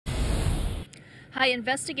Hi,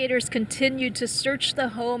 investigators continued to search the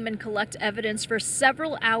home and collect evidence for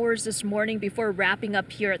several hours this morning before wrapping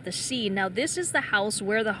up here at the scene. Now, this is the house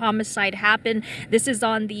where the homicide happened. This is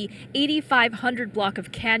on the 8500 block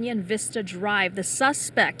of Canyon Vista Drive. The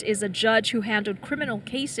suspect is a judge who handled criminal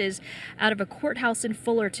cases out of a courthouse in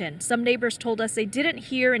Fullerton. Some neighbors told us they didn't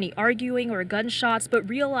hear any arguing or gunshots, but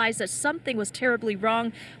realized that something was terribly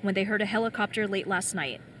wrong when they heard a helicopter late last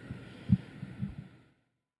night.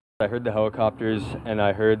 I heard the helicopters and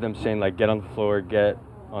I heard them saying, like, get on the floor, get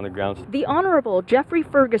on the ground. The Honorable Jeffrey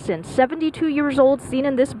Ferguson, 72 years old, seen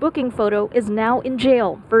in this booking photo, is now in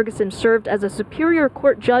jail. Ferguson served as a Superior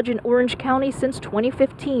Court judge in Orange County since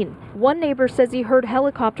 2015. One neighbor says he heard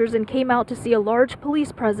helicopters and came out to see a large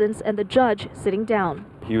police presence and the judge sitting down.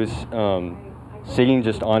 He was sitting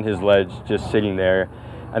just on his ledge, just sitting there,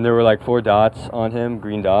 and there were like 4 dots on him,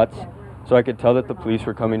 green dots. So I could tell that the police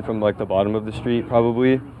were coming from like the bottom of the street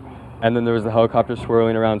probably. And then there was the helicopter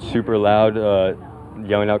swirling around super loud,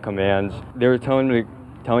 yelling out commands. They were telling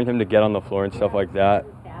him to get on the floor and stuff like that.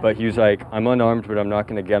 But he was like, I'm unarmed, but I'm not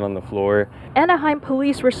going to get on the floor. Anaheim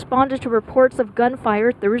police responded to reports of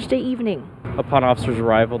gunfire Thursday evening. Upon officers'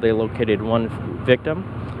 arrival, they located one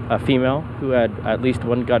victim, a female, who had at least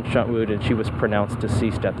 1 gunshot wound, and she was pronounced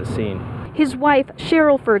deceased at the scene. His wife,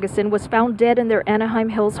 Cheryl Ferguson, was found dead in their Anaheim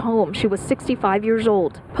Hills home. She was 65 years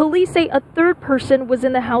old. Police say a third person was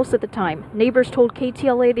in the house at the time. Neighbors told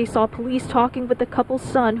KTLA they saw police talking with the couple's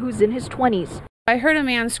son, who's in his 20s. I heard a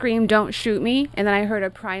man scream, "Don't shoot me," and then I heard a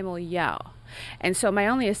primal yell. And so my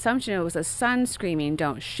only assumption, it was a son screaming,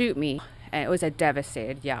 "Don't shoot me." And it was a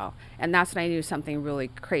devastated yell. And that's when I knew something really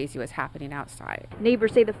crazy was happening outside.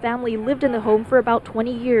 Neighbors say the family lived in the home for about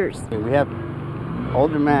 20 years. We have an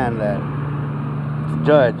older man that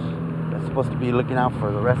judge that's supposed to be looking out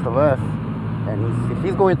for the rest of us, and if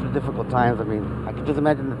he's going through difficult times, I mean, I can just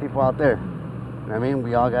imagine the people out there. You know what I mean?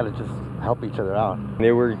 We all got to just help each other out.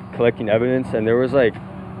 They were collecting evidence, and there was like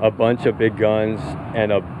a bunch of big guns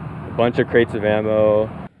and a bunch of crates of ammo.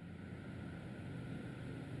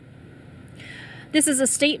 This is a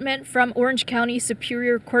statement from Orange County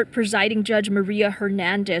Superior Court Presiding Judge Maria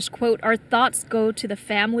Hernandez. Quote, "Our thoughts go to the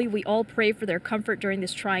family. We all pray for their comfort during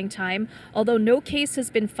this trying time. Although no case has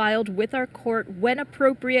been filed with our court, when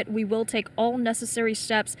appropriate, we will take all necessary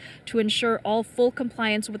steps to ensure all full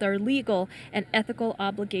compliance with our legal and ethical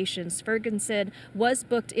obligations." Ferguson was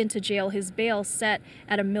booked into jail, his bail set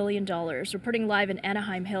at $1 million. Reporting live in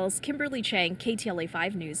Anaheim Hills, Kimberly Cheng, KTLA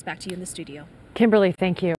 5 News. Back to you in the studio. Kimberly, thank you.